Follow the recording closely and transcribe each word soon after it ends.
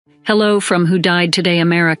Hello from Who Died Today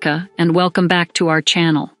America, and welcome back to our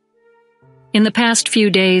channel. In the past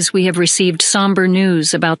few days, we have received somber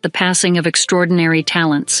news about the passing of extraordinary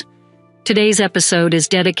talents. Today's episode is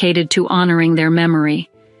dedicated to honoring their memory.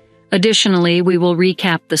 Additionally, we will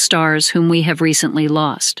recap the stars whom we have recently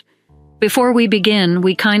lost. Before we begin,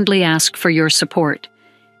 we kindly ask for your support.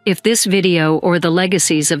 If this video or the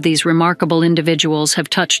legacies of these remarkable individuals have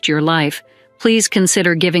touched your life, please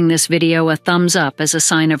consider giving this video a thumbs up as a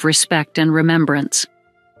sign of respect and remembrance.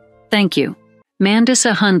 Thank you.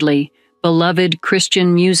 Mandisa Hundley, beloved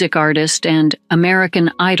Christian music artist and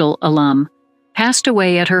American Idol alum, passed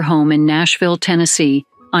away at her home in Nashville, Tennessee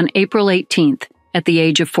on April 18th at the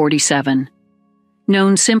age of 47.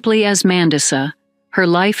 Known simply as Mandisa, her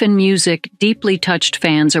life and music deeply touched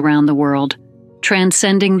fans around the world,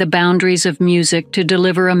 transcending the boundaries of music to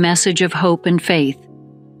deliver a message of hope and faith.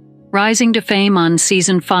 Rising to fame on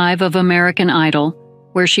Season 5 of American Idol,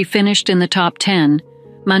 where she finished in the top 10,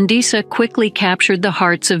 Mandisa quickly captured the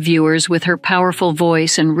hearts of viewers with her powerful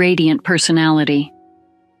voice and radiant personality.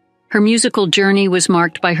 Her musical journey was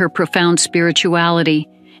marked by her profound spirituality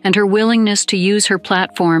and her willingness to use her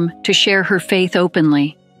platform to share her faith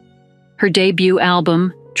openly. Her debut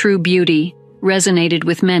album, True Beauty, resonated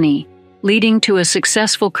with many, leading to a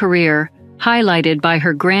successful career highlighted by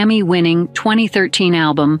her Grammy-winning 2013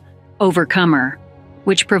 album, Overcomer,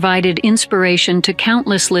 which provided inspiration to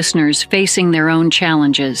countless listeners facing their own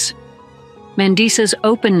challenges. Mandisa's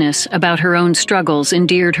openness about her own struggles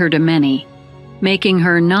endeared her to many, making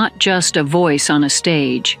her not just a voice on a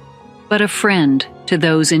stage, but a friend to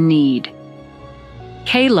those in need.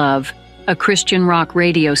 K-Love, a Christian rock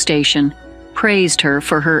radio station, praised her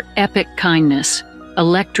for her epic kindness,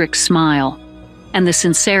 electric smile, and the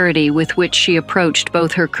sincerity with which she approached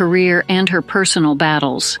both her career and her personal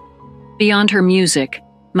battles. Beyond her music,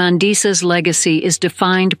 Mandisa's legacy is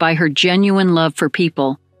defined by her genuine love for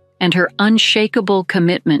people and her unshakable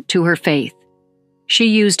commitment to her faith. She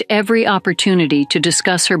used every opportunity to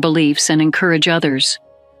discuss her beliefs and encourage others,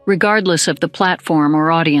 regardless of the platform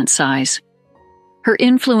or audience size. Her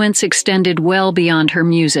influence extended well beyond her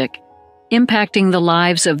music, impacting the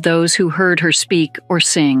lives of those who heard her speak or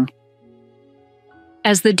sing.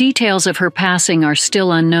 As the details of her passing are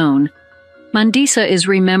still unknown, Mandisa is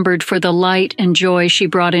remembered for the light and joy she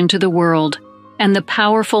brought into the world and the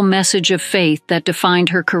powerful message of faith that defined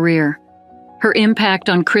her career. Her impact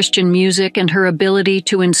on Christian music and her ability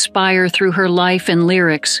to inspire through her life and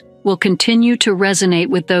lyrics will continue to resonate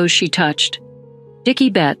with those she touched. Dickey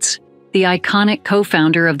Betts, the iconic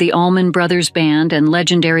co-founder of the Allman Brothers Band and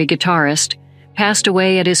legendary guitarist, passed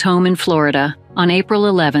away at his home in Florida on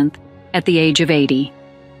April 11th at the age of 80.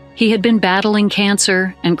 He had been battling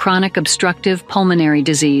cancer and chronic obstructive pulmonary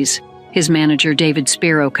disease, his manager David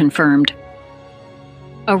Spiro confirmed.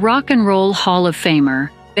 A rock and roll Hall of Famer,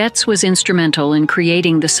 Betts was instrumental in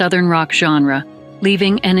creating the Southern rock genre,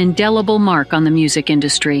 leaving an indelible mark on the music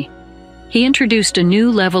industry. He introduced a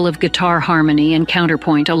new level of guitar harmony and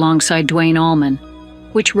counterpoint alongside Duane Allman,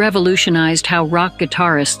 which revolutionized how rock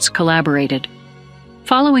guitarists collaborated.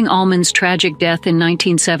 Following Allman's tragic death in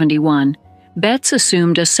 1971, Betts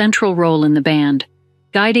assumed a central role in the band,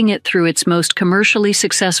 guiding it through its most commercially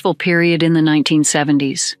successful period in the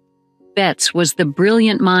 1970s. Betts was the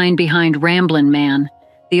brilliant mind behind Ramblin' Man,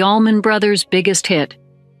 the Allman Brothers' biggest hit,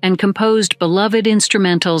 and composed beloved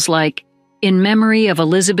instrumentals like In Memory of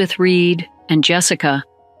Elizabeth Reed and Jessica,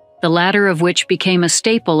 the latter of which became a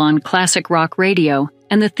staple on classic rock radio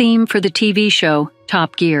and the theme for the TV show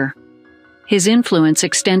Top Gear. His influence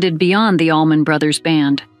extended beyond the Allman Brothers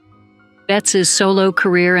Band. Betts's solo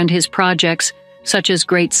career and his projects, such as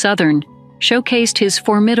Great Southern, showcased his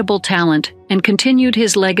formidable talent and continued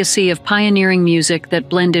his legacy of pioneering music that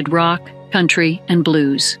blended rock, country, and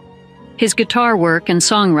blues. His guitar work and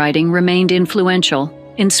songwriting remained influential,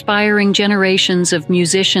 inspiring generations of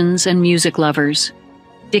musicians and music lovers.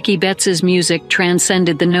 Dickey Betts's music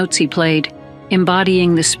transcended the notes he played,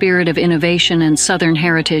 embodying the spirit of innovation and Southern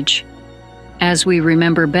heritage. As we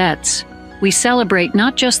remember Betts, we celebrate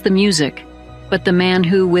not just the music, but the man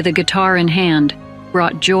who, with a guitar in hand,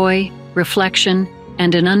 brought joy, reflection,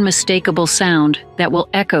 and an unmistakable sound that will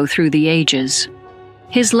echo through the ages.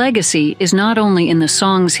 His legacy is not only in the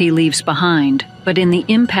songs he leaves behind, but in the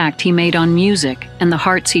impact he made on music and the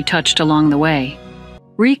hearts he touched along the way.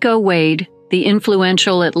 Rico Wade, the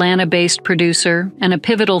influential Atlanta-based producer and a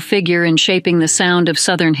pivotal figure in shaping the sound of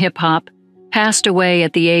Southern hip-hop, passed away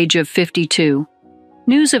at the age of 52.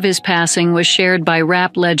 News of his passing was shared by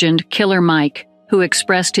rap legend Killer Mike, who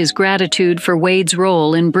expressed his gratitude for Wade's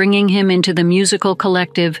role in bringing him into the musical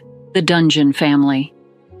collective, the Dungeon Family.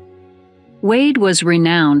 Wade was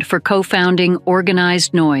renowned for co-founding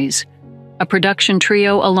Organized Noise, a production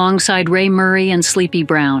trio alongside Ray Murray and Sleepy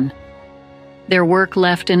Brown. Their work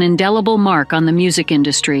left an indelible mark on the music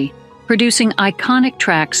industry, producing iconic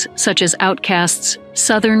tracks such as Outkast's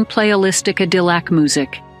Southern Playalistica de Lac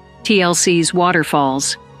Music, TLC's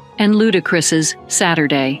Waterfalls, and Ludacris's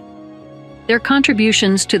Saturday. Their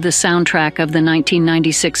contributions to the soundtrack of the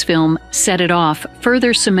 1996 film Set It Off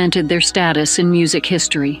further cemented their status in music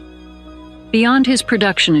history. Beyond his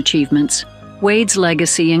production achievements, Wade's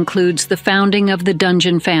legacy includes the founding of the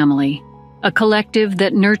Dungeon Family, a collective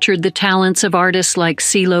that nurtured the talents of artists like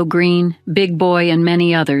CeeLo Green, Big Boy, and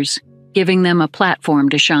many others, giving them a platform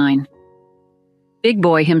to shine. Big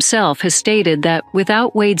Boy himself has stated that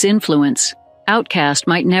without Wade's influence, Outkast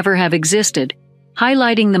might never have existed,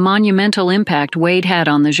 highlighting the monumental impact Wade had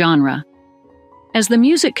on the genre. As the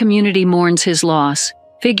music community mourns his loss,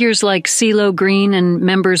 figures like CeeLo Green and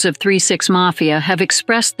members of 3 6 Mafia have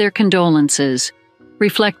expressed their condolences,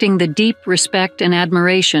 reflecting the deep respect and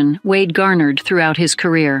admiration Wade garnered throughout his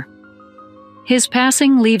career. His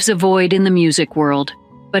passing leaves a void in the music world,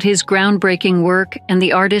 but his groundbreaking work and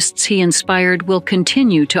the artists he inspired will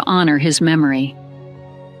continue to honor his memory.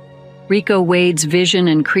 Rico Wade's vision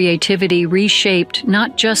and creativity reshaped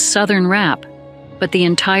not just Southern rap, but the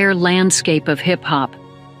entire landscape of hip-hop,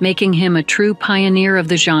 making him a true pioneer of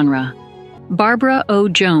the genre. Barbara O.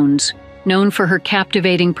 Jones, known for her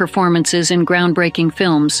captivating performances in groundbreaking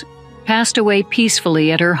films, passed away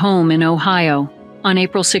peacefully at her home in Ohio on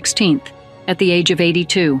April 16th, at the age of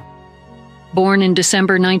 82. Born in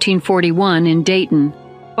December 1941 in Dayton,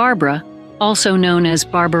 Barbara, also known as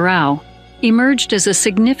Barbarao, emerged as a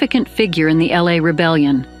significant figure in the LA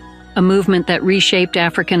Rebellion, a movement that reshaped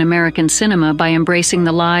African American cinema by embracing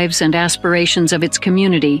the lives and aspirations of its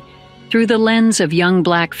community through the lens of young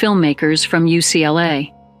black filmmakers from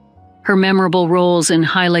UCLA. Her memorable roles in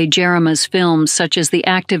Haile Gerama's films such as the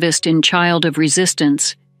activist in Child of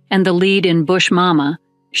Resistance and the lead in Bush Mama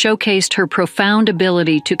showcased her profound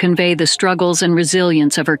ability to convey the struggles and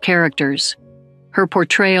resilience of her characters. Her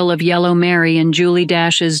portrayal of Yellow Mary in Julie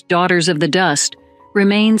Dash's Daughters of the Dust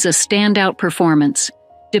remains a standout performance,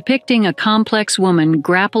 depicting a complex woman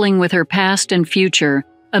grappling with her past and future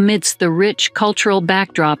amidst the rich cultural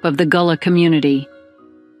backdrop of the Gullah community.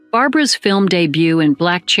 Barbara's film debut in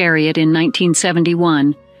Black Chariot in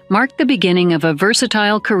 1971 marked the beginning of a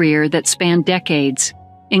versatile career that spanned decades,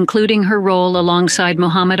 including her role alongside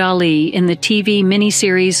Muhammad Ali in the TV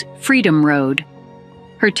miniseries Freedom Road.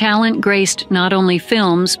 Her talent graced not only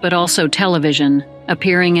films but also television,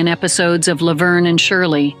 appearing in episodes of Laverne and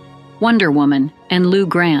Shirley, Wonder Woman, and Lou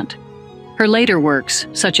Grant. Her later works,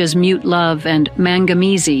 such as Mute Love and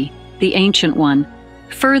Mangamizi, The Ancient One,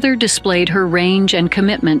 further displayed her range and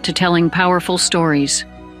commitment to telling powerful stories.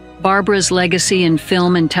 Barbara's legacy in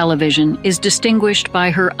film and television is distinguished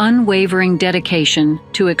by her unwavering dedication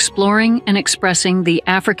to exploring and expressing the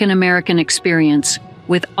African American experience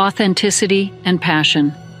with authenticity and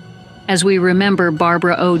passion. As we remember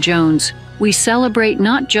Barbara O. Jones, we celebrate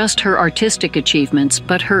not just her artistic achievements,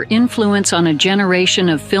 but her influence on a generation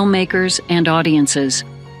of filmmakers and audiences.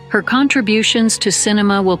 Her contributions to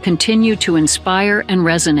cinema will continue to inspire and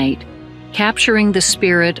resonate, capturing the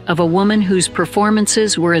spirit of a woman whose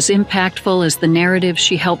performances were as impactful as the narrative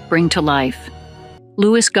she helped bring to life.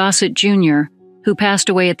 Louis Gossett Jr., who passed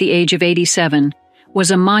away at the age of 87,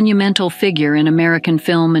 was a monumental figure in American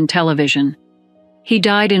film and television. He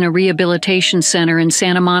died in a rehabilitation center in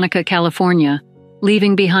Santa Monica, California,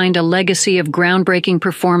 leaving behind a legacy of groundbreaking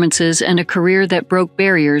performances and a career that broke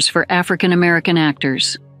barriers for African American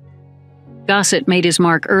actors. Gossett made his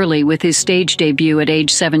mark early with his stage debut at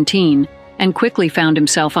age 17 and quickly found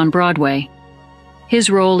himself on Broadway. His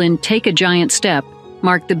role in Take a Giant Step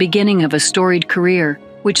marked the beginning of a storied career,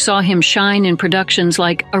 which saw him shine in productions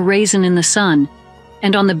like A Raisin in the Sun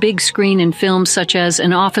and on the big screen in films such as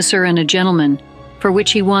An Officer and a Gentleman, for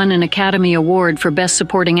which he won an Academy Award for Best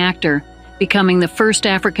Supporting Actor, becoming the first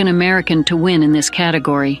African American to win in this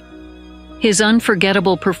category. His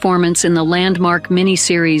unforgettable performance in the landmark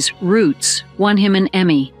miniseries Roots won him an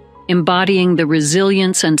Emmy, embodying the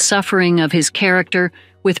resilience and suffering of his character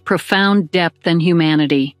with profound depth and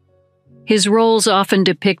humanity. His roles often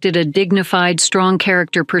depicted a dignified, strong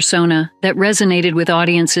character persona that resonated with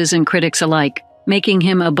audiences and critics alike, making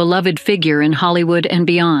him a beloved figure in Hollywood and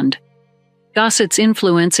beyond. Gossett's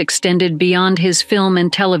influence extended beyond his film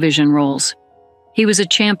and television roles. He was a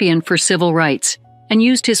champion for civil rights and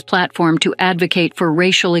used his platform to advocate for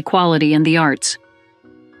racial equality in the arts.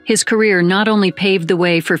 His career not only paved the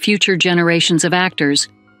way for future generations of actors,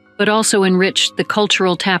 but also enriched the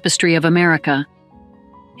cultural tapestry of America.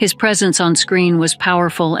 His presence on screen was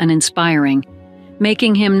powerful and inspiring,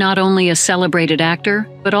 making him not only a celebrated actor,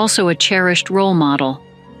 but also a cherished role model.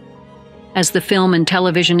 As the film and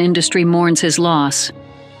television industry mourns his loss,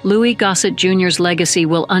 Louis Gossett Jr.'s legacy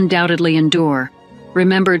will undoubtedly endure,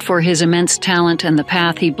 remembered for his immense talent and the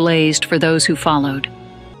path he blazed for those who followed.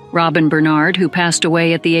 Robin Bernard, who passed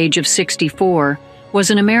away at the age of 64, was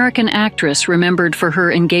an American actress remembered for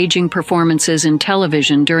her engaging performances in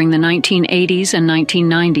television during the 1980s and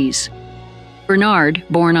 1990s. Bernard,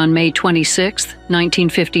 born on May 26,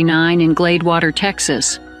 1959 in Gladewater,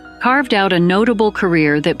 Texas, carved out a notable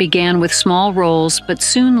career that began with small roles but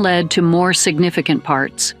soon led to more significant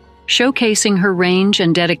parts, showcasing her range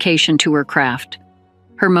and dedication to her craft.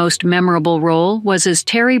 Her most memorable role was as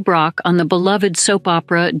Terry Brock on the beloved soap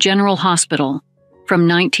opera General Hospital from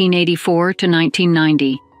 1984 to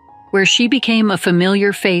 1990, where she became a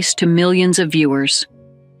familiar face to millions of viewers.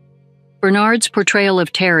 Bernard's portrayal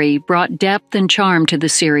of Terry brought depth and charm to the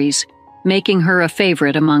series, making her a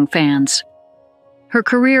favorite among fans. Her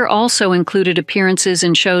career also included appearances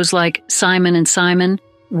in shows like Simon & Simon,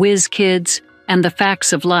 Whiz Kids, and The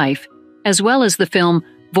Facts of Life, as well as the film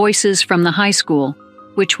Voices from the High School,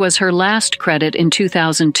 which was her last credit in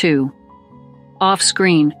 2002.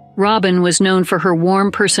 Off-screen, Robin was known for her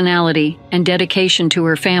warm personality and dedication to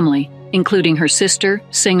her family, including her sister,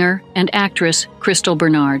 singer, and actress Crystal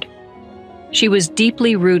Bernard. She was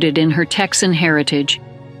deeply rooted in her Texan heritage,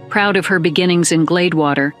 proud of her beginnings in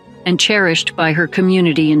Gladewater, and cherished by her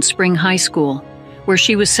community in Spring High School, where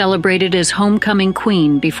she was celebrated as homecoming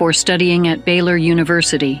queen before studying at Baylor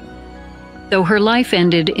University. Though her life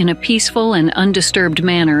ended in a peaceful and undisturbed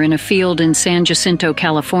manner in a field in San Jacinto,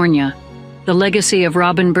 California, the legacy of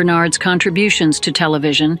Robin Bernard's contributions to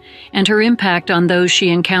television and her impact on those she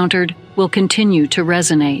encountered will continue to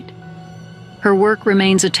resonate. Her work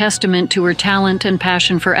remains a testament to her talent and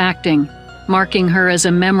passion for acting, marking her as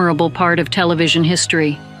a memorable part of television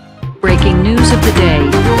history. Breaking news of the day.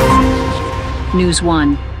 News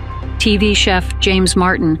 1. TV chef James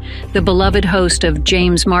Martin, the beloved host of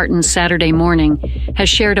James Martin's Saturday Morning, has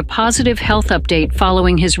shared a positive health update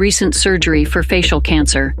following his recent surgery for facial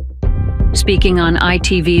cancer. Speaking on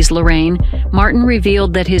ITV's Lorraine, Martin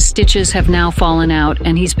revealed that his stitches have now fallen out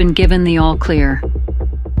and he's been given the all clear.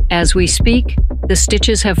 As we speak, the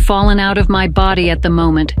stitches have fallen out of my body at the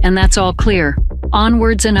moment, and that's all clear.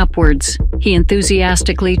 Onwards and upwards, he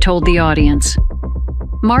enthusiastically told the audience.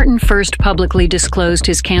 Martin first publicly disclosed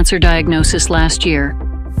his cancer diagnosis last year,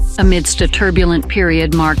 amidst a turbulent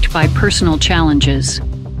period marked by personal challenges,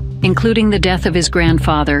 including the death of his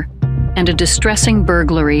grandfather and a distressing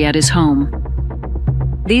burglary at his home.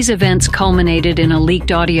 These events culminated in a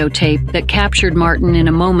leaked audio tape that captured Martin in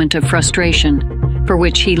a moment of frustration, for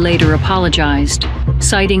which he later apologized,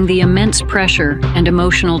 citing the immense pressure and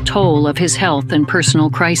emotional toll of his health and personal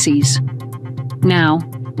crises. Now,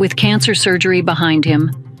 with cancer surgery behind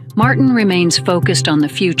him, Martin remains focused on the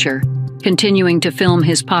future, continuing to film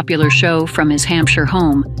his popular show from his Hampshire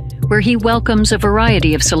home, where he welcomes a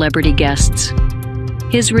variety of celebrity guests.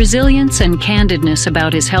 His resilience and candidness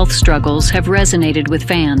about his health struggles have resonated with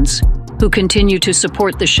fans, who continue to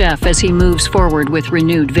support the chef as he moves forward with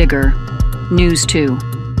renewed vigor. News 2.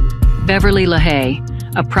 Beverly LaHaye,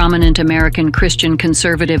 a prominent American Christian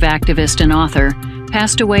conservative activist and author,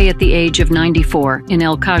 passed away at the age of 94 in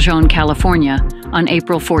El Cajon, California, on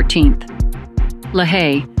April 14th.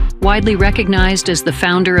 LaHaye, widely recognized as the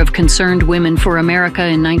founder of Concerned Women for America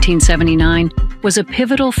in 1979, was a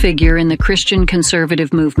pivotal figure in the Christian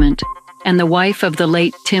conservative movement, and the wife of the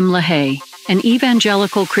late Tim LaHaye, an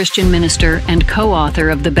evangelical Christian minister and co-author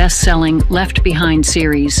of the best-selling Left Behind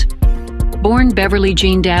series. Born Beverly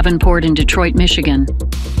Jean Davenport in Detroit, Michigan.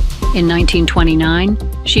 In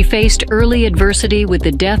 1929, she faced early adversity with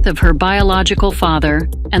the death of her biological father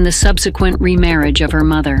and the subsequent remarriage of her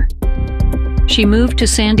mother. She moved to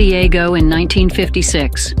San Diego in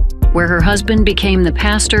 1956, where her husband became the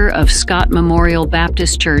pastor of Scott Memorial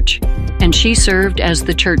Baptist Church, and she served as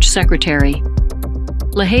the church secretary.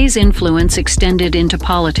 LaHaye's influence extended into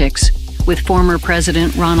politics, with former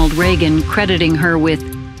President Ronald Reagan crediting her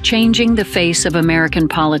with changing the face of American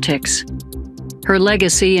politics. Her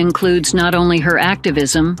legacy includes not only her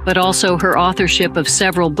activism, but also her authorship of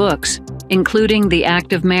several books, including The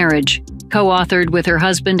Act of Marriage, co-authored with her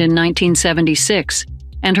husband in 1976,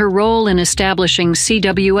 and her role in establishing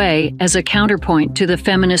CWA as a counterpoint to the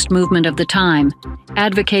feminist movement of the time,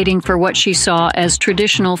 advocating for what she saw as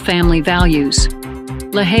traditional family values.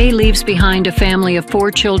 LaHaye leaves behind a family of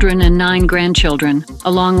 4 children and 9 grandchildren,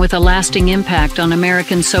 along with a lasting impact on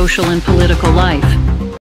American social and political life.